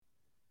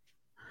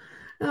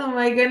Oh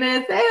my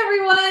goodness. Hey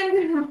everyone.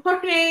 Good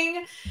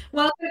morning.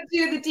 Welcome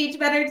to the Teach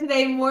Better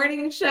Today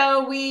morning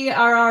show. We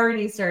are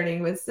already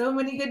starting with so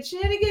many good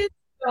shenanigans.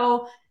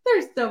 So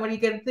there's so many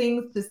good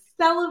things to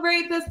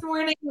celebrate this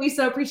morning. We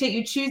so appreciate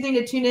you choosing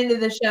to tune into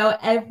the show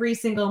every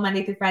single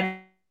Monday through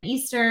Friday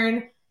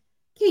Eastern.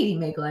 Katie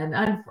Miglin,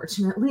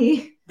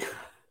 unfortunately,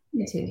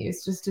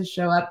 continues just to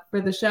show up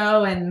for the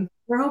show, and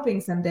we're hoping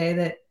someday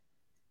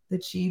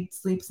that she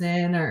sleeps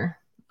in or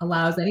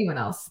allows anyone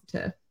else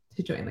to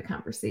join the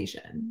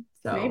conversation.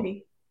 So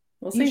Maybe.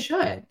 We'll you see.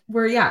 should.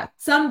 We're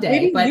someday,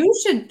 Maybe but you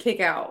should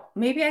kick out.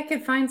 Maybe I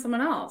could find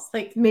someone else.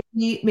 Like, maybe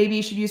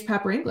you should use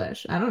proper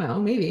English. I don't know.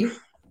 Maybe. See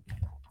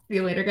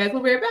you later, guys.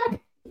 We'll be right back.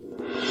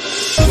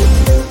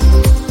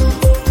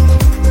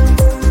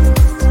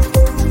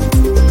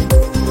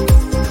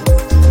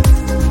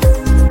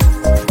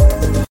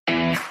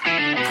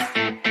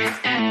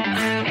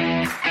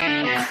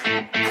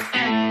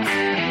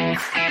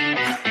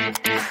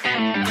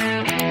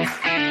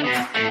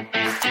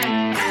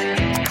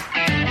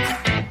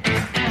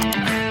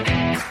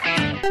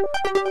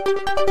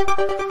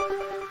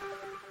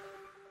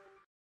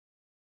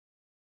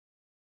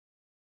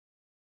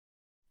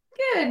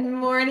 Good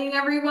morning,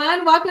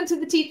 everyone. Welcome to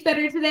the Teach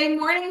Better Today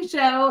morning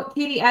show.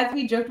 Katie, as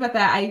we joked about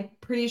that, I'm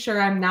pretty sure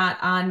I'm not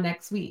on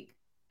next week.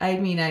 I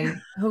mean, I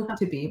hope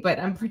to be, but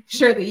I'm pretty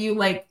sure that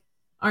you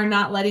are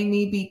not letting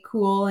me be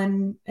cool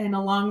and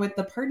along with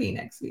the party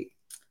next week.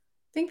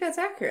 I think that's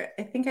accurate.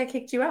 I think I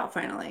kicked you out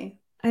finally.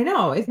 I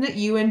know. Isn't it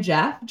you and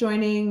Jeff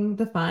joining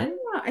the fun?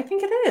 Yeah, I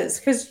think it is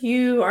because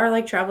you are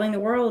like traveling the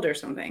world or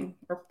something,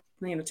 or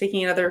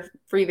taking another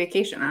free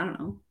vacation. I don't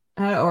know.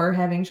 Or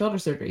having shoulder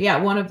surgery. Yeah,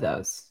 one of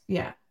those.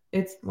 Yeah,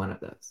 it's one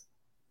of those.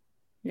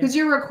 Yeah. Because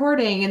you're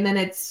recording and then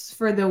it's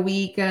for the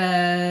week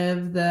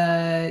of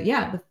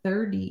the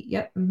 30.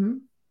 Yep.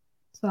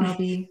 So I'll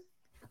be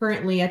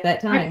currently at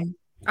that time.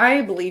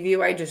 I believe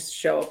you. I just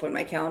show up when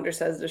my calendar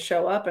says to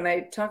show up and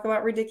I talk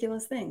about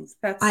ridiculous things.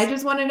 I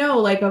just want to know,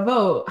 like, a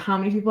vote, how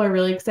many people are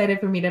really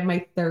excited for me to have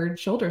my third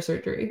shoulder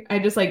surgery? I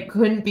just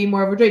couldn't be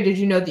more overjoyed. Did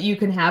you know that you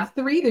can have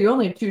three? You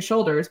only have two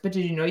shoulders, but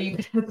did you know you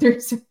could have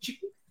third surgery?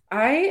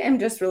 I am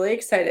just really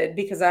excited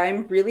because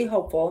I'm really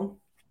hopeful.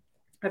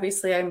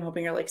 Obviously, I'm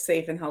hoping you're like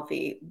safe and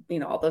healthy,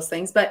 all those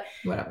things. But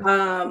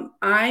Whatever.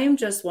 I'm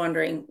just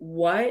wondering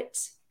what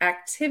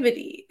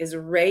activity is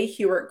Ray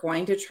Hewitt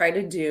going to try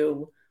to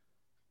do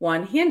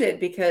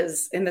one-handed?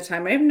 Because in the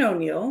time I've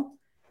known you,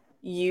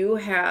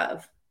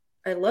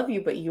 I love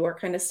you, but you are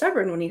kind of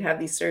stubborn when you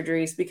have these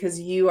surgeries because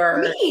you are.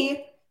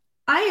 Me?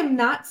 I am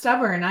not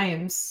stubborn. I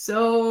am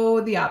so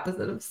the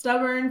opposite of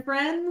stubborn,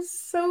 friends.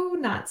 So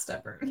not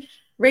stubborn.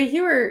 Ray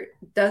Hewitt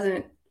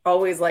doesn't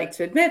always like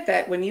to admit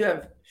that when you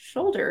have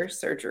shoulder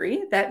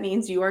surgery, that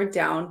means you are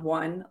down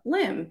one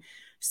limb.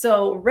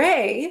 So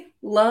Ray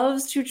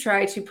loves to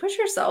try to push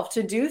herself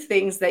to do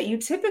things that you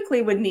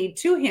typically would need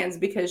two hands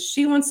because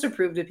she wants to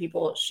prove to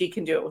people she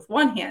can do it with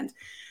one hand.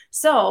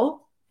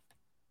 So,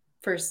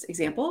 first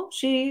example,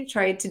 she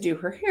tried to do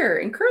her hair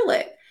and curl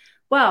it.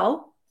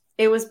 Well,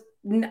 I would say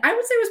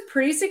it was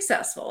pretty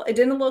successful. It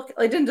didn't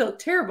look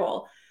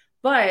terrible.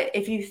 But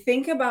if you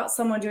think about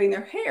someone doing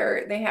their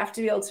hair, they have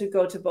to be able to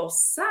go to both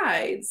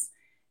sides.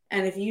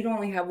 And if you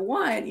only have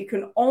one, you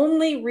can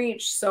only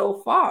reach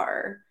so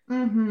far,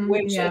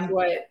 which is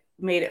what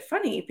made it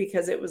funny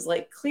because it was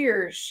like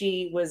clear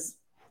she was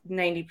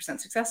 90%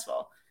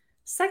 successful.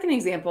 Second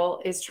example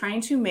is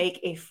trying to make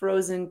a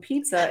frozen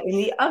pizza in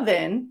the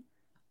oven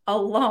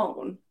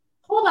alone.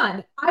 Hold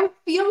on. I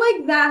feel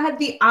like that had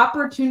the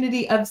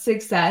opportunity of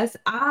success.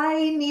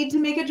 I need to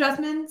make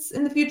adjustments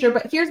in the future,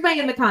 but here's my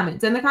in the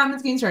comments. In the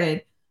comments getting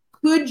started.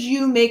 Could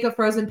you make a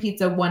frozen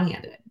pizza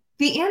one-handed?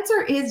 The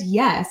answer is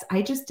yes.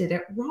 I just did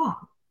it wrong.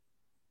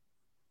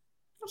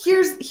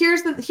 Here's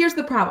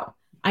the problem.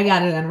 I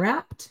got it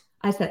unwrapped.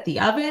 I set the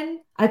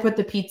oven. I put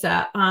the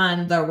pizza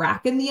on the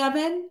rack in the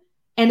oven,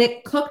 and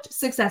it cooked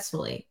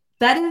successfully.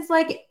 That is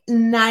like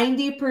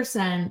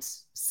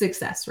 90%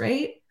 success,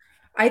 right?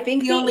 I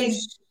think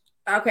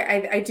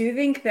okay. I do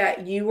think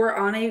that you were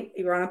on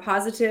a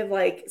positive,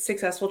 like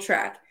successful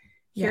track.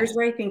 Here's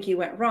where I think you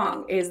went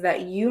wrong is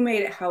that you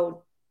made it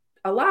how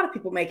a lot of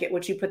people make it,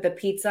 which you put the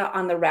pizza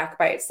on the rack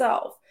by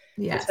itself.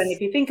 Yes. Which then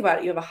if you think about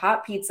it, you have a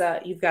hot pizza,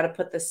 you've got to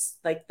put this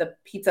like the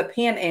pizza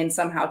pan in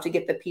somehow to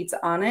get the pizza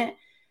on it,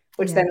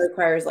 which then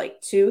requires like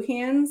two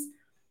hands.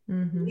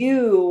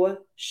 You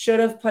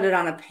should have put it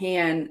on a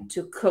pan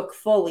to cook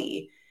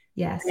fully.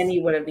 Yes. And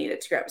you would have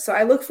needed to grab. So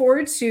I look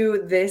forward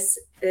to this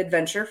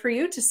adventure for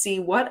you to see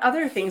what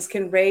other things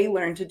can Ray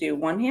learn to do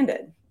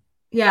one-handed.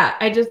 Yeah,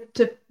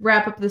 to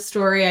wrap up the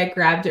story, I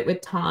grabbed it with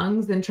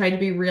tongs and tried to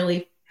be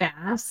really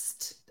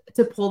fast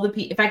to pull the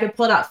pizza. If I could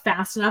pull it out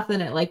fast enough,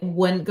 then it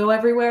wouldn't go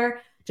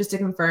everywhere. Just to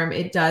confirm,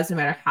 it does no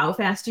matter how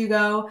fast you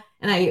go.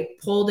 And I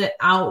pulled it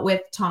out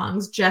with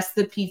tongs, just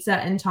the pizza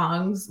and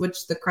tongs,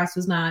 which the crust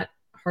was not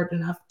hard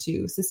enough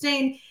to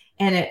sustain.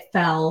 And it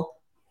fell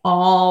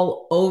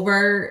all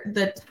over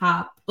the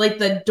top, like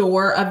the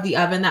door of the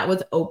oven that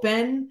was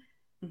open.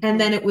 and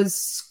then it was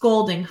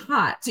scalding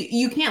hot. So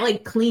you can't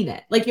like clean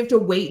it. Like you have to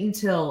wait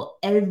until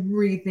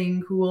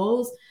everything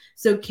cools.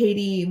 So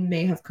Katie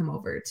may have come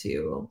over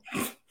to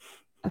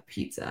a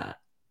pizza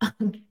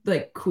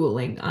like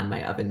cooling on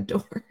my oven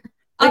door.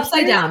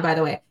 Upside down, by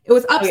the way. It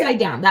was upside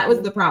down. That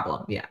was the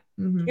problem. Yeah.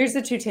 Mm-hmm. Here's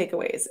the two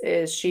takeaways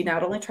is she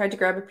not only tried to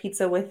grab a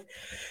pizza with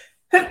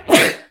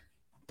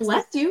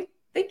bless you.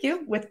 Thank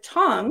you. With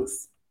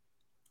tongs,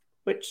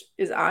 which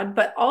is odd,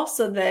 but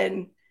also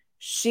then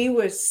she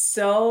was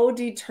so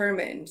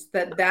determined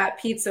that that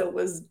pizza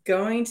was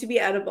going to be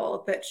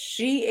edible that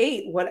she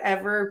ate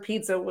whatever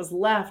pizza was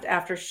left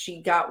after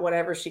she got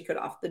whatever she could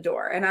off the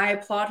door. And I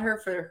applaud her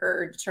for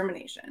her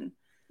determination.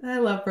 I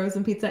love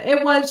frozen pizza.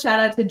 It was shout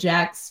out to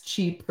Jack's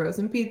cheap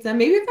frozen pizza.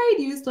 Maybe if I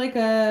had used like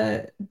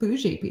a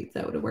bougie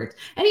pizza, it would have worked.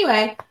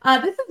 Anyway,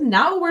 this is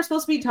not what we're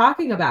supposed to be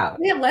talking about.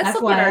 Yeah, let's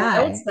look at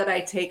our notes that I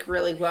take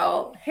really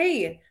well.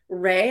 Hey,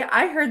 Ray,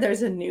 I heard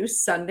there's a new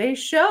Sunday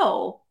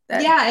show.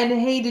 Yeah, and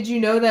hey, did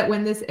you know that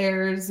when this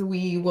airs,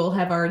 we will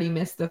have already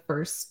missed the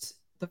first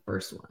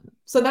one?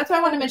 So that's why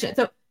I want to mention it.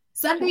 So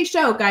Sunday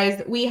show,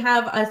 guys, we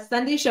have a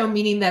Sunday show,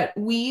 meaning that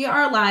we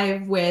are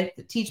live with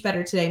Teach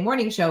Better Today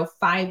morning show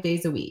 5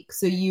 days a week.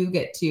 So you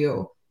get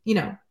to,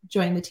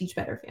 join the Teach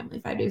Better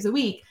family 5 days a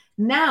week.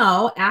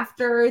 Now,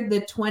 after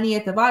the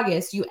 20th of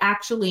August, you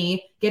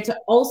actually get to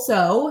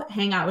also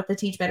hang out with the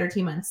Teach Better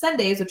team on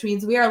Sundays, which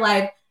means we are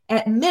live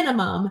at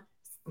minimum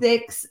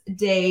 6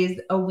 days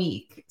a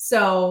week.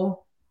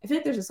 So I feel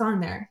like there's a song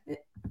there.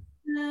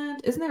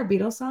 Isn't there a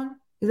Beatles song?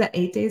 Is that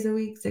 8 days a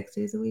week, 6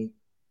 days a week,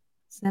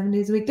 7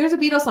 days a week? There's a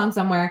Beatles song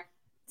somewhere.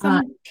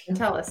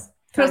 Tell us.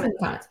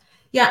 Comments.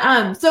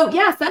 Yeah. So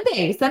yeah,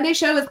 Sunday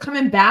show is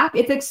coming back.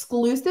 It's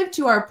exclusive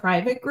to our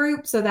private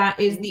group. So that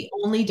is the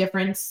only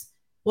difference.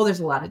 Well,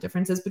 there's a lot of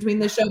differences between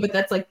the show, but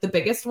that's like the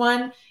biggest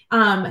one.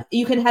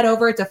 You can head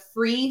over. It's a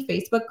free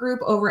Facebook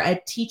group over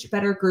at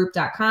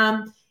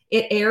teachbettergroup.com.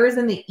 It airs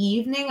in the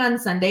evening on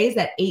Sundays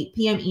at 8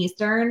 p.m.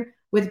 Eastern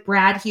with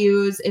Brad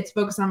Hughes. It's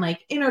focused on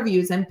like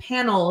interviews and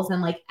panels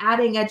and like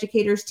adding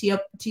educators to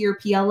your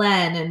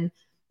PLN.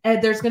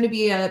 And there's going to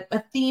be a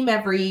theme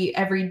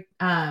every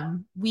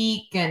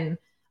week. And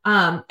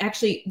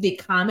actually the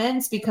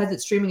comments, because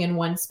it's streaming in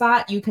one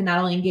spot, you can not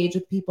only engage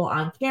with people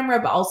on camera,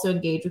 but also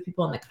engage with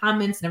people in the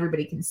comments, and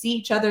everybody can see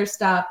each other's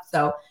stuff.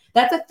 So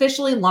that's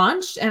officially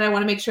launched. And I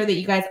want to make sure that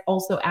you guys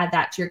also add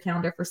that to your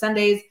calendar for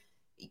Sundays.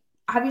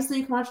 Obviously,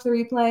 you can watch the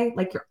replay.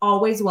 Like, you're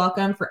always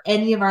welcome for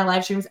any of our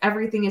live streams.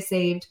 Everything is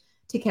saved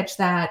to catch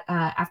that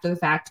after the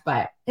fact.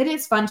 But it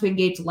is fun to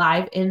engage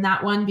live in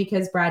that one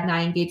because Brad and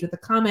I engage with the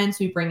comments.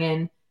 We bring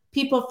in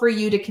people for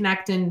you to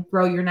connect and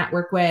grow your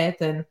network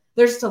with. And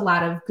there's just a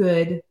lot of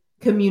good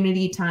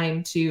community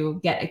time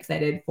to get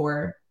excited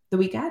for the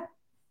week ahead.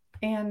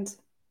 And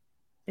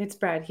it's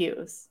Brad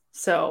Hughes.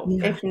 So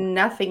if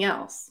nothing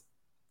else,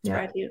 it's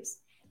Brad Hughes.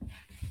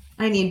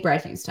 I need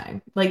Brad Hughes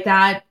time. Like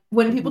that.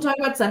 When people talk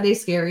about Sunday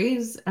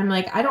scaries, I'm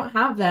like, I don't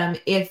have them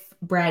if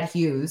Brad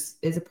Hughes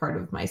is a part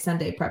of my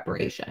Sunday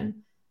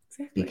preparation.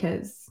 Exactly.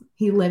 Because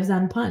he lives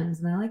on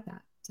puns, and I like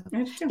that. So,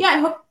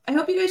 yeah, I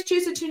hope you guys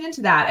choose to tune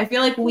into that. I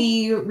feel like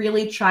we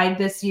really tried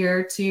this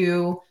year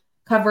to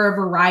cover a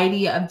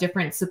variety of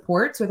different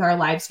supports with our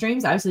live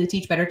streams. Obviously, the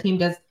Teach Better team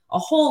does a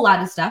whole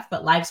lot of stuff,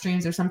 but live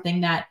streams are something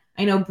that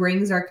I know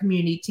brings our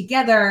community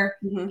together.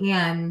 Mm-hmm.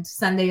 And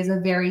Sunday is a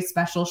very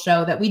special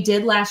show that we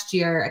did last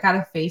year. I got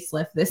a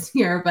facelift this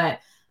year, but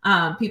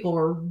people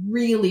were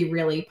really,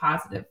 really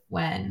positive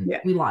when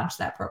we launched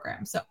that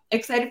program. So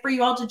excited for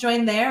you all to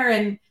join there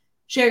and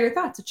share your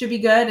thoughts. It should be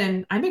good.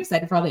 And I'm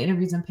excited for all the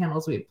interviews and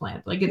panels we've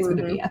planned. Like, it's going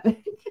to be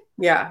epic.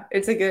 Yeah,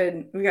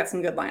 we got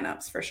some good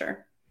lineups for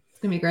sure. It's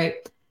going to be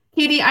great.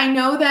 Katie, I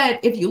know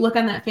that if you look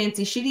on that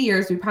fancy sheet of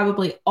yours, we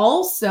probably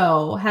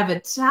also have a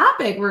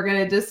topic we're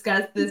going to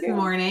discuss this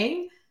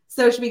morning.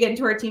 So should we get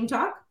into our team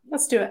talk?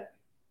 Let's do it.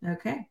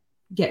 Okay.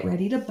 Get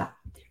ready to buy.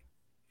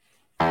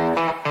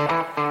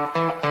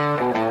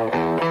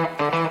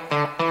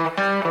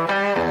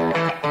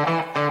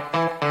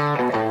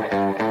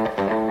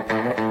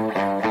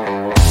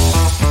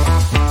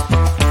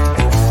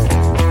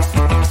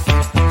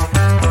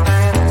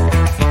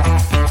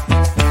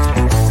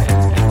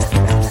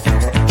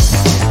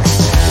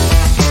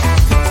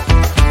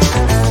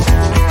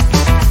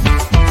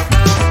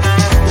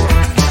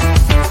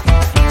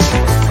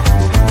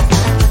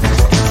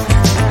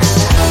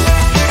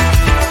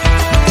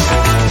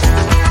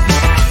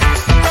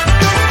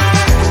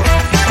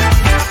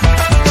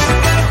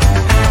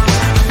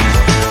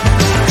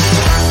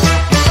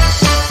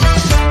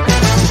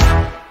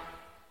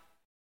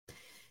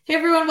 Hey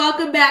everyone,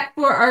 welcome back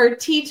for our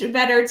Teach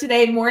Better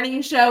Today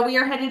morning show. We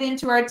are headed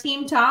into our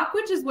team talk,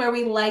 which is where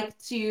we like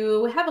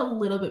to have a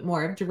little bit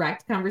more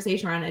direct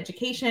conversation around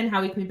education,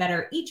 how we can be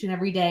better each and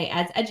every day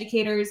as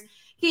educators.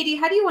 Katie,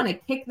 how do you want to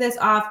kick this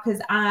off?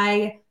 Because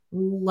I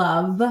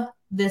love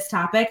this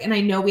topic, and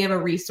I know we have a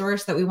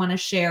resource that we want to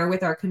share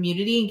with our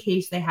community in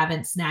case they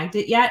haven't snagged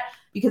it yet,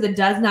 because it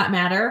does not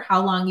matter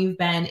how long you've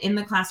been in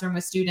the classroom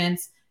with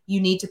students. you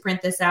need to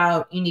print this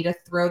out. You need to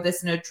throw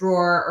this in a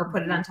drawer or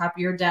put it on top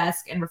of your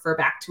desk and refer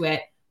back to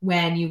it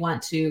when you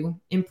want to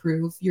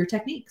improve your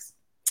techniques.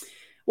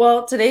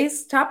 Well,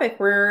 today's topic,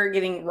 we're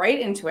getting right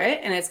into it,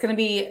 and it's going to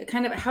be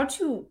kind of how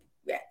to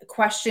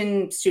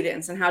question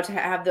students and how to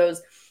have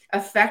those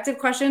effective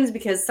questions,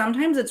 because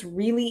sometimes it's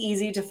really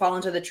easy to fall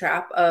into the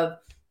trap of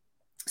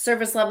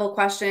surface level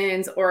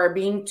questions or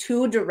being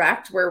too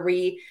direct, where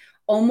we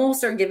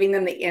almost are giving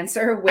them the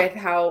answer with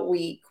how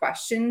we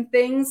question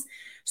things.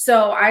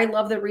 So I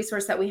love the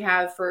resource that we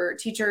have for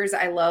teachers.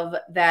 I love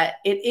that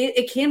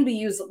it can be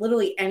used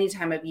literally any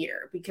time of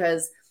year,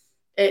 because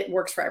it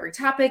works for every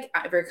topic,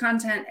 every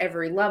content,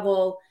 every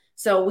level.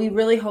 So we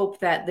really hope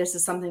that this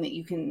is something that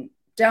you can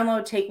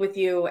download, take with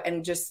you,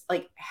 and just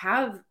like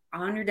have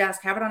on your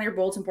desk, have it on your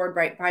bulletin board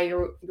right by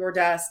your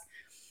desk,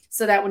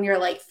 so that when you're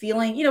like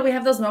feeling, we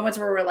have those moments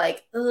where we're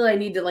like, oh, I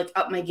need to like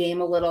up my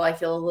game a little. I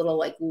feel a little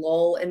like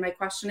lull in my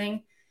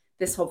questioning.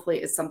 This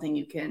hopefully is something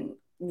you can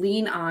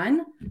lean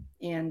on,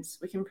 and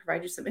we can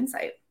provide you some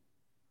insight.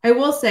 I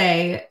will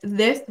say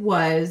this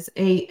was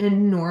an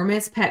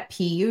enormous pet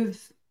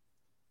peeve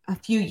a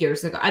few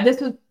years ago.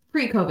 This was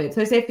pre-COVID.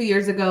 So I say a few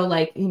years ago,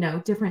 like,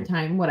 different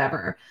time,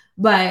 whatever.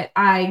 But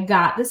I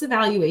got this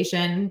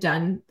evaluation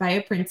done by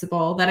a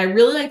principal that I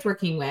really liked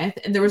working with.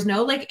 And there was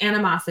no like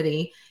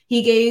animosity.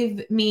 He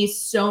gave me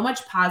so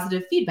much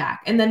positive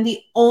feedback. And then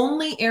the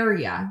only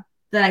area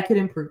that I could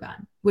improve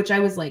on, which I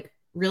was like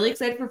really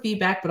excited for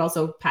feedback, but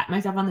also pat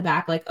myself on the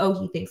back, like, oh,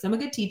 he thinks I'm a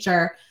good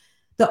teacher.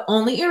 The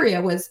only area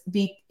was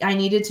I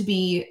needed to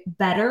be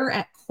better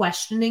at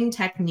questioning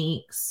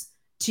techniques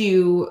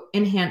to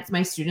enhance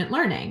my student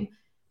learning.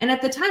 And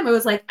at the time I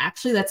was like,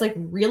 actually, that's like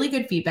really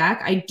good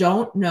feedback. I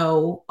don't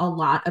know a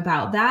lot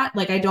about that.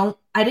 Like, I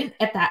didn't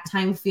at that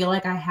time feel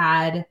like I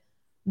had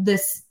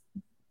this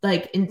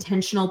like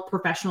intentional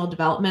professional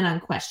development on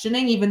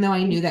questioning, even though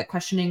I knew that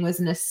questioning was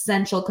an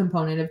essential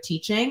component of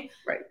teaching.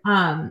 Right.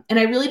 And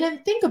I really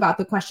didn't think about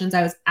the questions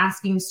I was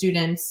asking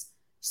students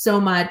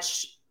so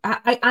much.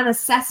 On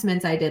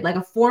assessments I did, like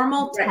a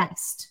formal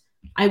test,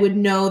 I would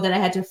know that I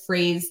had to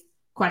phrase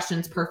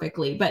questions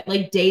perfectly, but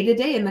like day to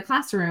day in the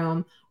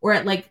classroom or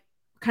at like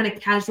kind of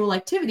casual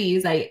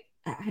activities, I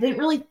didn't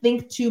really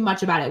think too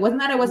much about it. It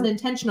wasn't that I wasn't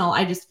intentional.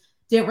 I just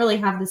didn't really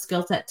have the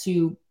skill set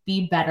to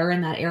be better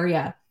in that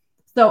area.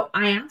 So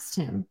I asked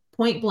him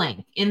point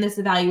blank in this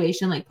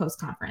evaluation, like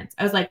post-conference,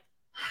 I was like,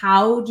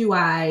 how do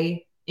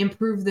I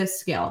improve this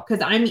skill?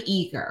 Because I'm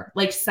eager,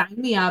 like sign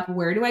me up.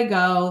 Where do I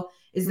go?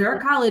 Is there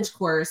a college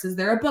course? Is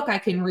there a book I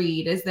can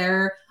read? Is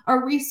there a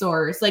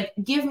resource? Like,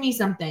 give me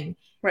something.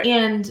 Right.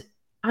 And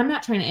I'm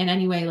not trying to in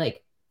any way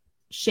like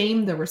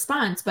shame the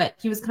response, but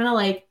he was kind of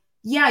like,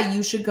 yeah,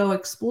 you should go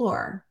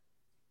explore.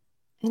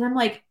 And I'm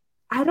like,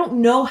 I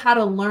don't know how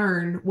to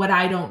learn what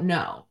I don't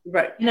know.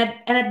 Right. And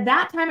at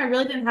that time, I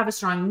really didn't have a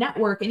strong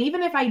network. And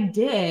even if I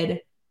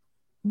did,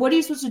 what are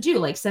you supposed to do?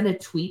 Like send a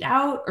tweet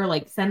out or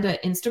like send an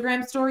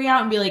Instagram story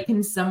out and be like,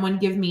 can someone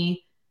give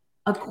me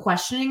a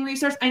questioning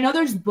resource? I know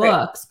there's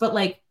books, but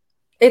like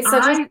it's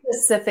such a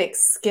specific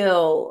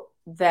skill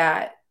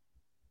that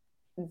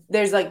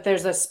there's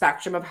a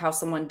spectrum of how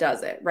someone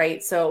does it,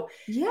 right? So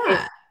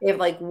yeah, if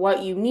like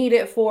what you need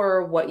it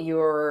for, what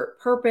your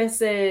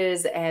purpose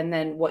is, and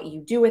then what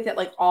you do with it,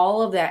 like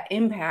all of that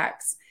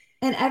impacts.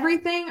 And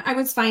everything I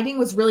was finding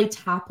was really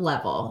top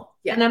level.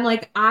 Yeah. And I'm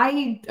like,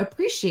 I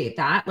appreciate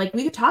that. Like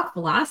we could talk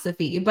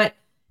philosophy, but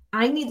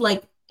I need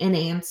like an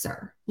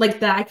answer like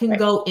that I can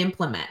go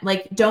implement.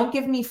 Like, don't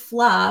give me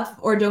fluff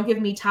or don't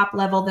give me top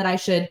level that I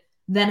should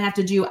then have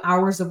to do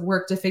hours of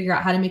work to figure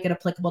out how to make it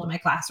applicable to my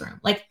classroom.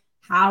 Like,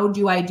 how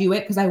do I do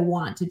it? Because I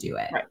want to do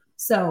it. Right.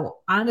 So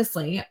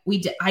honestly,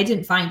 I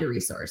didn't find a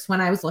resource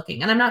when I was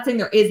looking. And I'm not saying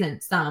there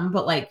isn't some,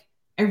 but like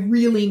I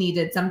really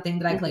needed something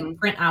that I could like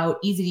print out,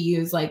 easy to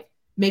use, like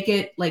make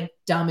it like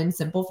dumb and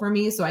simple for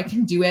me so I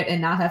can do it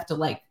and not have to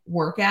like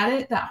work at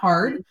it that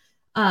hard.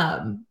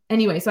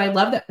 Anyway, so I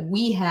love that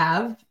we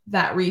have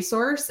that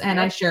resource and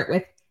I share it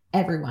with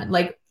everyone.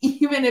 Like,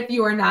 even if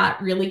you are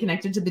not really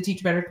connected to the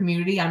Teach Better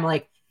community, I'm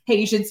like, hey,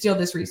 you should steal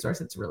this resource.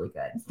 It's really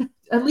good.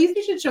 At least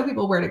you should show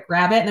people where to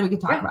grab it and then we can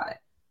talk about it.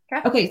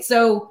 Okay.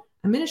 So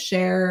I'm going to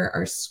share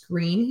our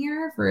screen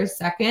here for a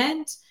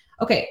second.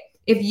 Okay.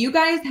 If you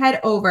guys head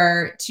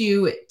over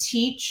to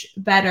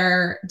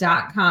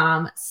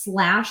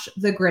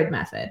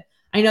teachbetter.com/thegridmethod,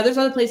 I know there's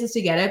other places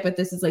to get it, but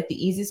this is like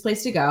the easiest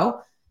place to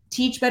go.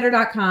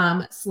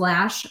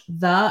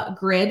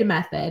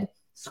 teachbetter.com/thegridmethod.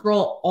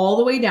 Scroll all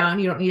the way down.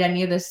 You don't need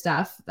any of this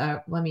stuff.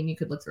 You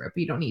could look through it,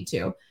 but you don't need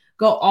to.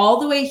 Go all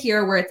the way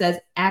here where it says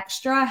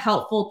extra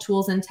helpful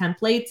tools and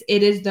templates.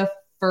 It is the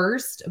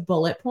first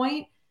bullet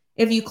point.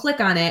 If you click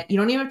on it, you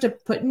don't even have to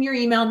put in your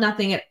email,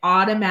 nothing. It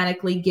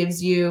automatically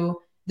gives you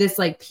this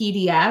like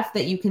PDF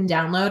that you can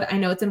download. I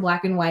know it's in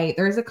black and white.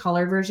 There's a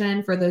color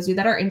version for those of you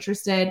that are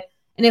interested.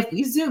 And if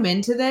we zoom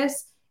into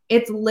this,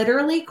 it's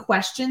literally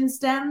question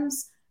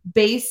stems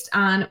based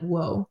on,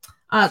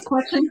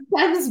 question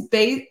stems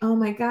based, oh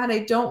my God, I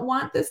don't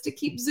want this to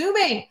keep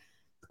zooming.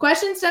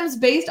 Question stems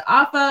based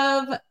off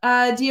of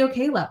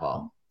DOK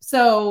level.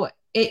 So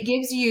it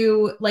gives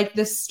you like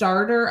the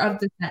starter of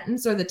the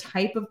sentence or the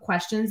type of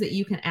questions that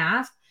you can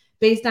ask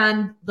based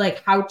on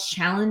like how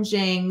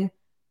challenging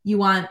you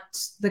want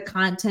the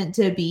content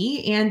to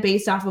be and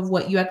based off of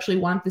what you actually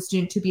want the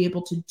student to be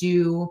able to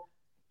do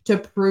to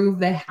prove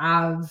they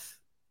have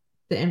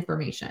the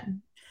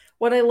information.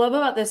 What I love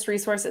about this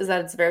resource is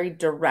that it's very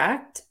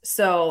direct.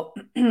 So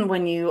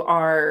when you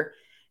are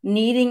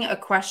needing a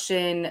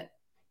question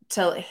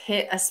to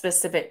hit a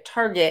specific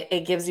target,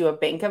 it gives you a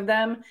bank of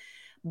them,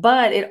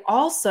 but it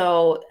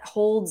also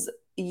holds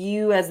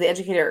you as the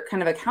educator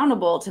kind of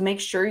accountable to make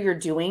sure you're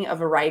doing a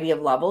variety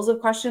of levels of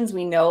questions.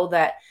 We know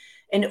that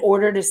in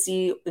order to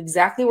see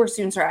exactly where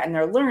students are at in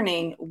their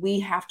learning,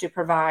 we have to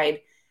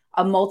provide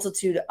a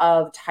multitude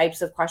of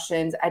types of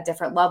questions at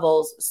different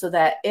levels so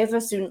that if a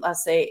student,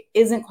 let's say,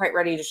 isn't quite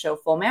ready to show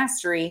full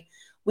mastery,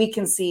 we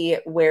can see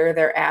where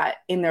they're at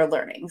in their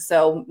learning.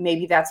 So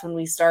maybe that's when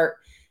we start,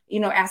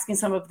 asking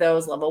some of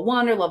those level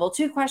 1 or level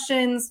 2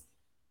 questions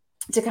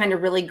to kind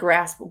of really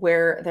grasp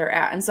where they're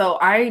at. And so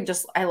I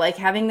like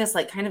having this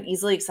like kind of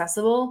easily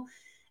accessible,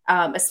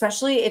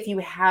 especially if you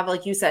have,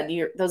 like you said,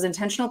 those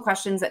intentional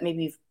questions that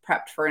maybe you've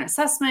prepped for an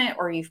assessment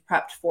or you've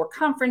prepped for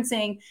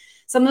conferencing.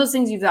 Some of those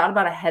things you've thought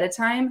about ahead of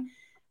time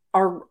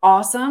are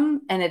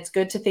awesome. And it's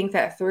good to think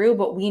that through.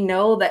 But we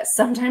know that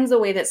sometimes the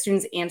way that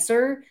students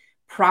answer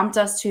prompt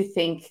us to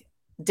think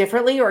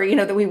differently, or,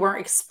 that we weren't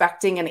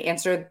expecting an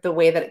answer the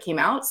way that it came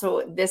out.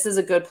 So this is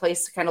a good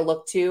place to kind of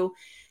look to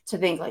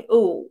think like,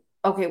 oh,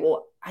 okay,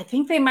 well, I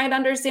think they might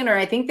understand, or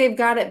I think they've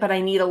got it, but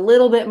I need a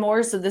little bit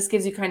more. So this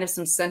gives you kind of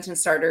some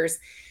sentence starters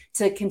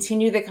to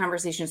continue the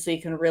conversation so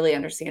you can really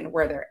understand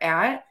where they're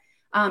at.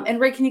 And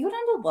Ray, can you go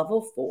down to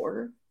level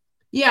 4?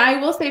 Yeah,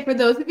 I will say for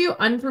those of you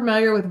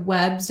unfamiliar with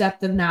Webb's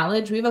Depth of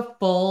Knowledge, we have a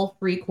full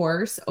free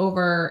course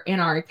over in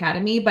our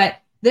academy, but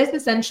this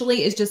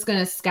essentially is just going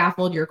to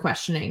scaffold your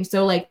questioning.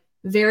 So like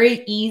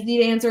very easy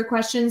to answer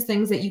questions,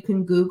 things that you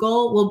can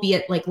Google will be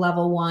at like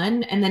level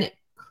 1, and then it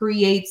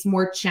creates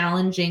more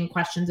challenging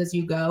questions as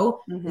you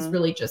go. It's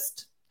really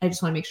I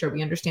just want to make sure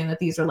we understand that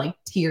these are like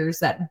tiers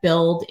that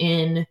build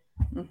in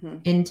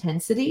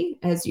intensity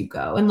as you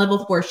go. And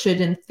level 4 should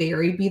in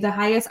theory be the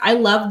highest. I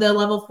love the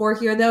level 4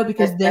 here though,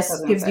 because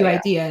this gives you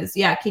ideas.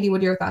 Yeah. Katie,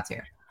 what are your thoughts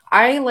here?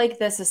 I like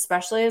this,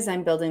 especially as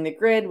I'm building the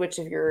grid, which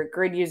if you're a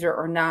grid user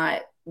or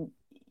not,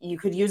 you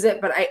could use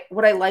it. But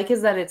what I like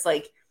is that it's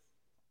like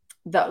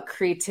the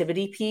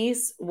creativity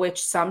piece,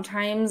 which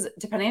sometimes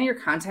depending on your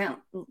content,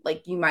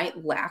 like you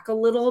might lack a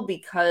little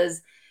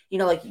because,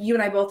 like you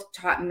and I both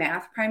taught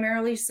math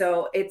primarily.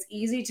 So it's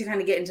easy to kind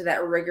of get into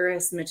that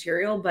rigorous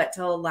material, but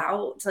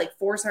to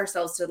force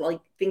ourselves to like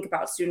think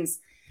about students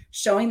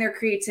showing their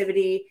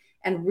creativity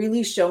and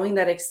really showing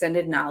that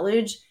extended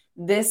knowledge.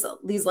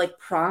 These like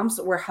prompts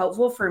were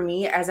helpful for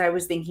me as I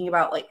was thinking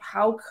about like,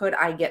 how could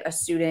I get a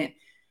student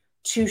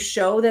to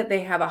show that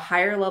they have a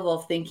higher level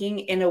of thinking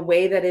in a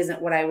way that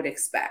isn't what I would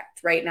expect,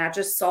 right? Not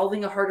just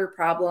solving a harder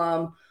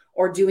problem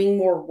or doing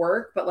more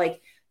work, but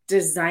like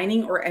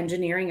designing or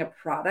engineering a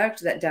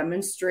product that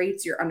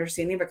demonstrates your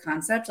understanding of a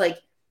concept. Like,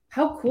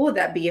 how cool would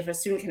that be if a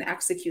student can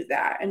execute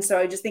that? And so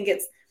I just think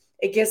it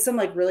gives some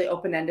like really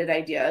open-ended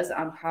ideas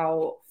on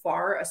how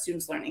far a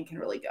student's learning can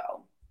really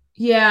go.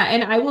 Yeah.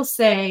 And I will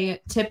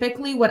say,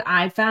 typically what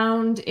I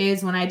found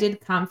is when I did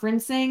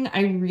conferencing,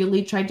 I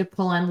really tried to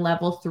pull on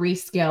level 3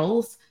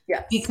 skills.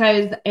 Yes.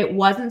 Because it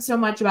wasn't so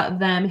much about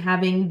them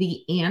having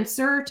the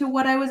answer to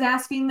what I was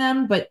asking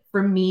them, but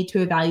for me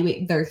to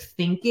evaluate their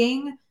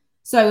thinking.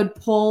 So I would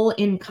pull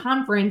in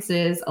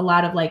conferences a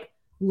lot of like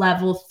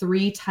level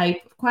 3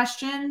 type of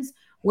questions,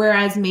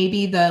 whereas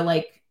maybe the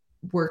like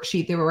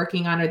worksheet they were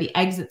working on or the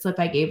exit slip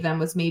I gave them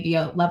was maybe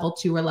a level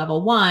 2 or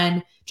level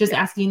 1, just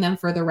asking them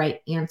for the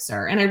right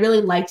answer. And I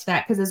really liked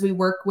that because as we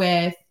work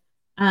with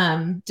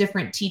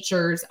different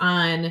teachers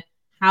on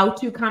how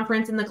to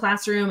conference in the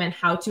classroom and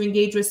how to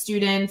engage with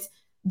students,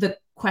 the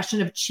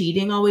question of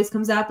cheating always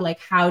comes up. Like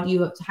how do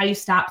you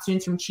stop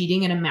students from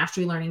cheating in a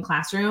mastery learning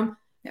classroom?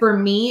 Yeah. For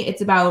me,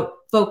 it's about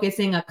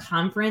focusing a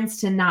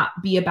conference to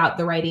not be about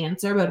the right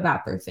answer, but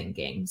about their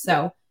thinking.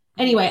 So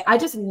anyway, I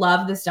just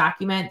love this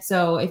document.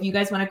 So if you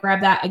guys want to grab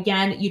that,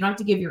 again, you don't have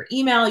to give your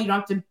email. You don't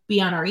have to be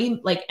on our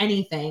like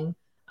anything.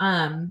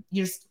 You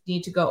just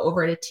need to go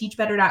over to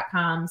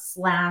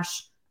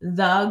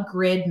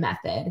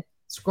teachbetter.com/thegridmethod.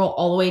 Scroll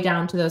all the way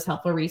down to those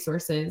helpful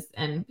resources.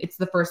 And it's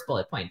the first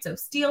bullet point. So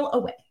steal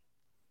away.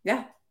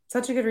 Yeah.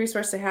 Such a good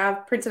resource to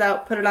have. Print it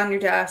out, put it on your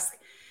desk,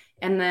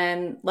 and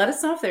then let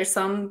us know if there's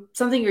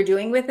something you're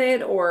doing with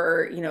it,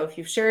 or, if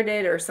you've shared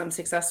it or some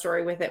success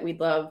story with it. We'd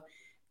love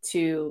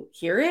to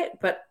hear it.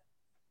 But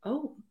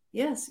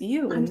yes,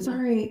 I'm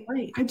sorry.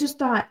 Right. I just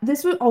thought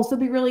this would also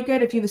be really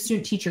good if you have a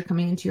student teacher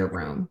coming into your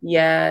room.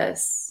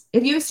 Yes.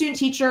 If you have a student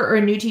teacher or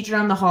a new teacher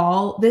on the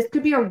hall, this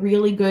could be a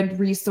really good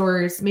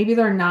resource. Maybe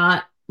they're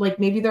not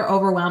maybe they're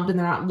overwhelmed and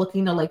they're not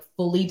looking to like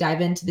fully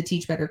dive into the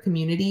Teach Better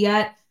community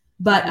yet.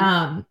 But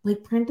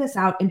like print this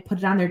out and put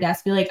it on their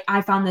desk. Be like,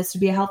 I found this to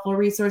be a helpful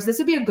resource. This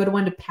would be a good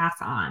one to pass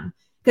on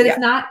because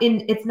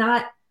it's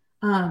not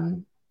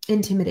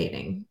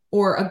intimidating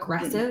or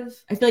aggressive.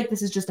 I feel like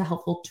this is just a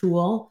helpful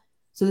tool.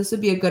 So this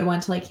would be a good one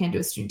to like hand to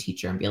a student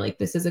teacher and be like,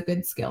 this is a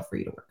good skill for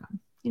you to work on.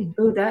 Anyway.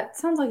 Oh, that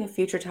sounds like a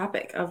future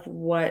topic of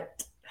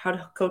how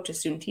to coach a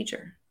student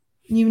teacher.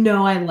 You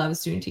know, I love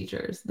student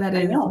teachers. That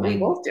is, I know, we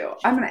both do.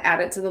 I'm going to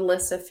add it to the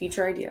list of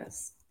future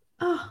ideas.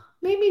 Oh,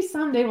 maybe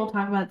someday we'll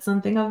talk about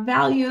something of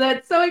value.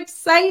 That's so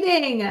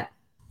exciting.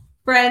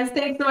 Friends,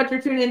 thanks so much for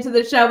tuning into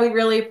the show. We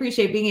really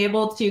appreciate being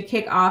able to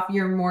kick off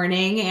your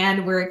morning,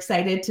 and we're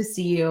excited to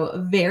see you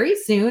very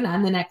soon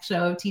on the next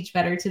show of Teach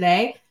Better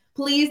Today.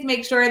 Please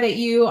make sure that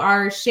you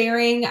are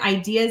sharing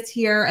ideas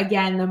here.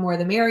 Again, the more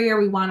the merrier.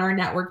 We want our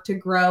network to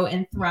grow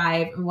and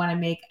thrive. We want to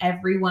make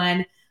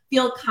everyone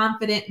feel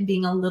confident in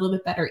being a little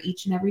bit better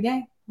each and every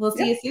day. We'll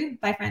see you soon.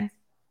 Bye, friends.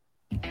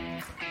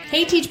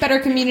 Hey, Teach Better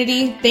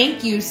community.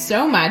 Thank you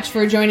so much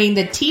for joining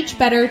the Teach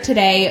Better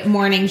Today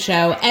morning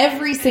show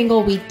every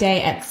single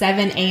weekday at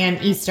 7 a.m.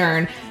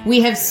 Eastern.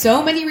 We have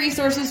so many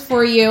resources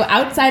for you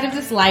outside of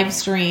this live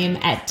stream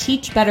at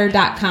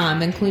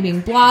teachbetter.com,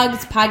 including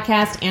blogs,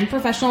 podcasts, and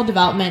professional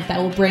development that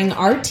will bring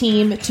our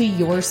team to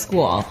your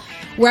school.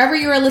 Wherever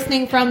you are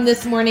listening from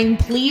this morning,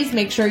 please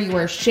make sure you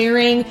are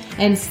sharing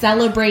and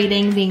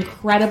celebrating the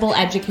incredible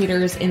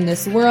educators in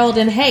this world.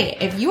 And hey,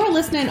 if you are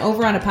listening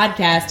over on a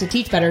podcast to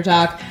Teach Better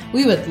Talk,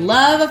 we would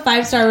love a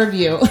 5-star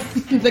review.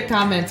 The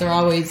comments are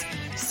always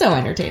so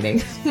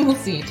entertaining. We'll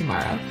see you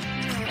tomorrow.